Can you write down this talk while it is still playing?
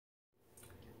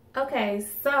Okay,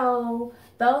 so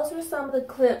those were some of the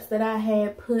clips that I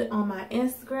had put on my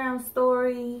Instagram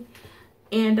story,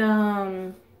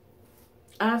 and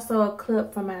also a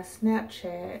clip from my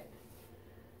Snapchat.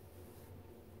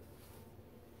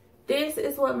 This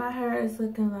is what my hair is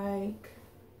looking like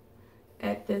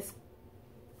at this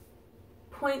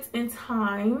point in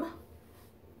time. Let's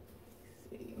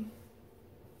see.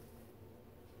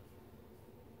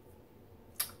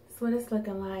 That's what it's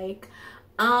looking like.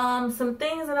 Some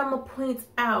things that I'm gonna point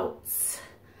out.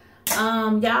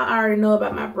 Y'all already know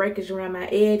about my breakage around my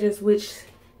edges, which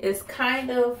is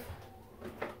kind of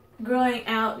growing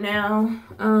out now.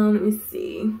 Let me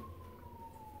see.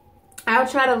 I'll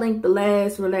try to link the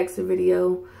last relaxer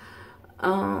video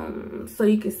so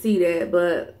you can see that,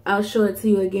 but I'll show it to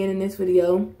you again in this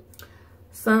video.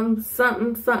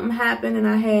 Something happened and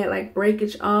I had like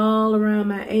breakage all around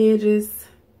my edges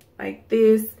like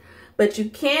this. But you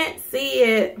can't see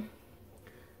it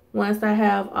once I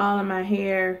have all of my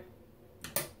hair,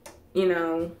 you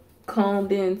know,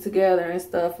 combed in together and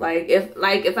stuff. Like if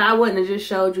I wouldn't have just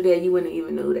showed you that, you wouldn't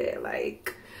even knew that.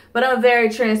 Like, but I'm very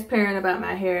transparent about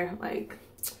my hair. Like,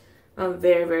 I'm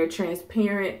very, very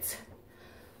transparent.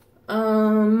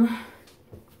 The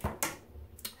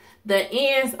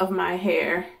ends of my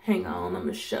hair. Hang on, I'm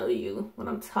gonna show you what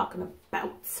I'm talking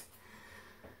about.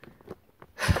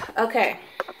 Okay.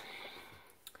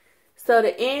 So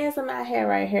the ends of my hair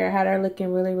right here, how they're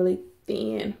looking really, really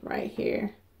thin right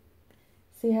here.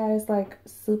 See how it's like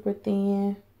super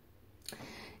thin?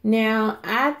 Now,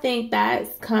 I think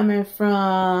that's coming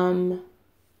from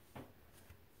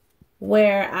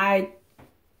where I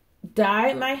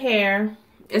dyed my hair.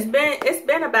 It's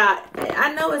been about,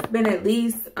 I know it's been at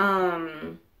least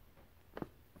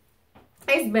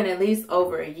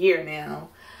over a year now.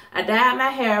 I dyed my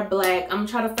hair black. I'm gonna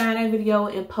try to find that video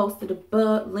and post it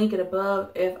above, link it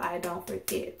above if I don't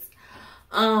forget.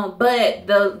 But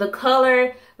the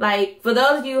color, like for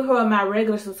those of you who are my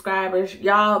regular subscribers,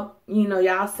 y'all, you know,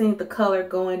 y'all seen the color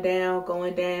going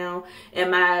down,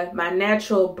 and my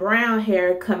natural brown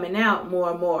hair coming out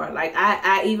more and more. Like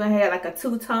I even had like a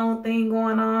two-tone thing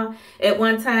going on. At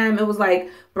one time it was like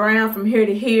brown from here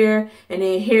to here, and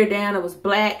then here down it was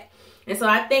black. And so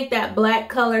I think that black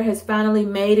color has finally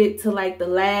made it to like the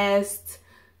last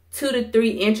 2 to 3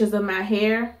 inches of my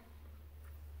hair.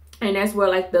 And that's where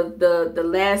like the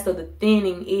last of the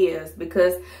thinning is,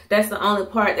 because that's the only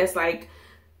part that's like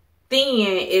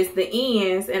thin is the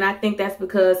ends. And I think that's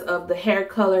because of the hair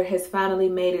color has finally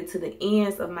made it to the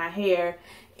ends of my hair.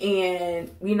 And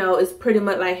you know, it's pretty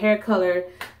much like hair color,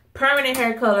 permanent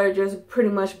hair color just pretty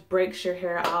much breaks your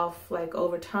hair off like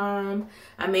over time.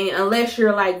 I mean, unless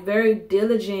you're like very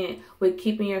diligent with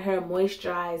keeping your hair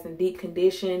moisturized and deep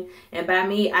conditioned. And by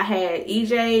me, I had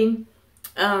EJ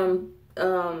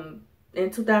in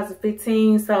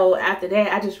 2015. So after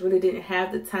that, I just really didn't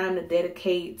have the time to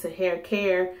dedicate to hair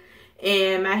care.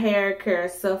 And my hair care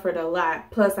suffered a lot.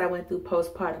 Plus, I went through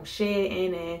postpartum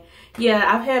shedding. And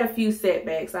yeah, I've had a few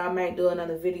setbacks. I might do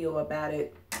another video about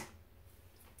it.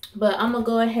 But I'm going to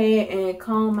go ahead and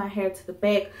comb my hair to the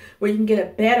back where you can get a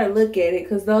better look at it.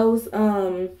 Because those,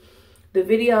 the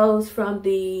videos from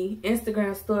the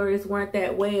Instagram stories weren't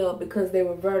that well because they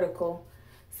were vertical.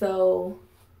 So,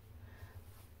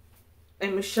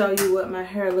 let me show you what my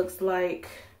hair looks like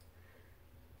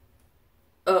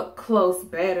up close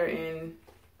better in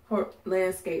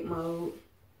landscape mode.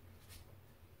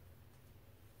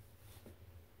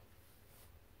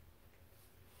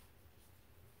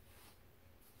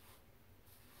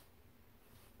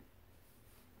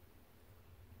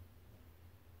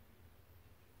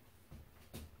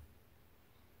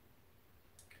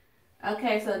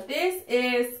 Okay, so this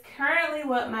is currently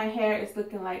what my hair is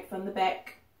looking like from the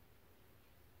back.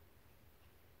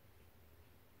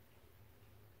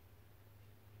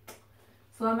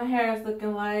 So what my hair is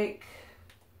looking like.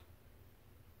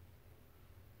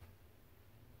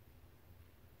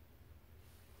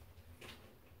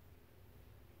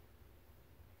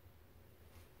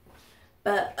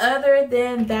 But other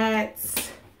than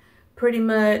that, pretty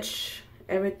much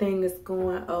everything is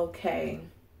going okay.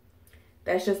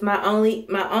 That's just my only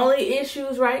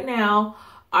issues right now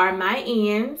are my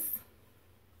ends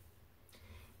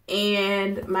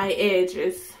and my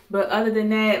edges. But other than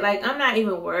that, like, I'm not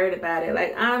even worried about it.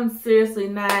 Like, I'm seriously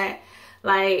not,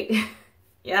 like,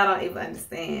 y'all don't even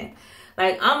understand.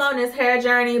 Like, I'm on this hair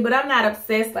journey, but I'm not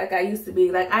obsessed like I used to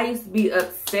be. Like, I used to be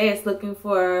obsessed looking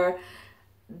for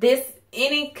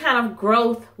any kind of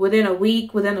growth within a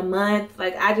week, within a month.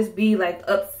 Like, I just be, like,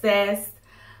 obsessed.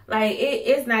 Like,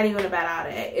 it's not even about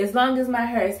all that. As long as my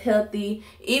hair is healthy,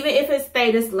 even if it stay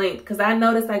this length, because I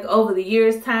noticed like over the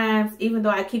years times, even though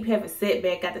I keep having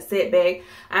got the setback,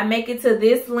 I make it to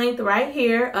this length right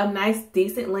here, a nice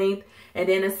decent length, and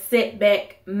then a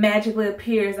setback magically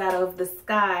appears out of the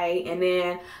sky, and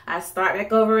then I start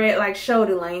back over at like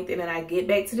shoulder length, and then I get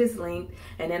back to this length,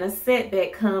 and then a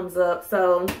setback comes up.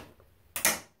 So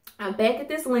I'm back at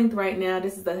this length right now.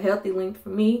 This is a healthy length for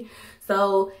me.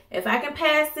 So if I can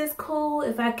pass this, cool.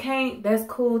 If I can't, that's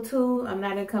cool too. I'm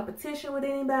not in competition with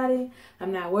anybody.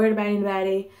 I'm not worried about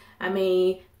anybody. I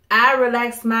mean, I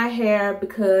relax my hair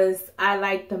because I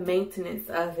like the maintenance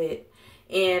of it.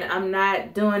 And I'm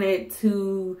not doing it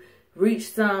to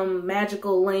reach some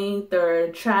magical length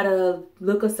or try to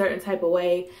look a certain type of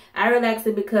way. I relax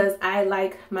it because I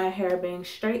like my hair being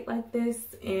straight like this.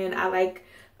 And I like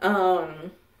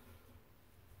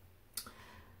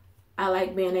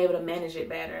being able to manage it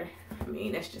better. I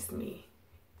mean, that's just me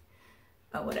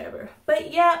or whatever.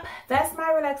 But yep, that's my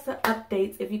relaxer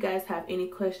updates. If you guys have any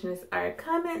questions or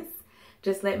comments,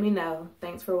 just let me know.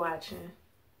 Thanks for watching.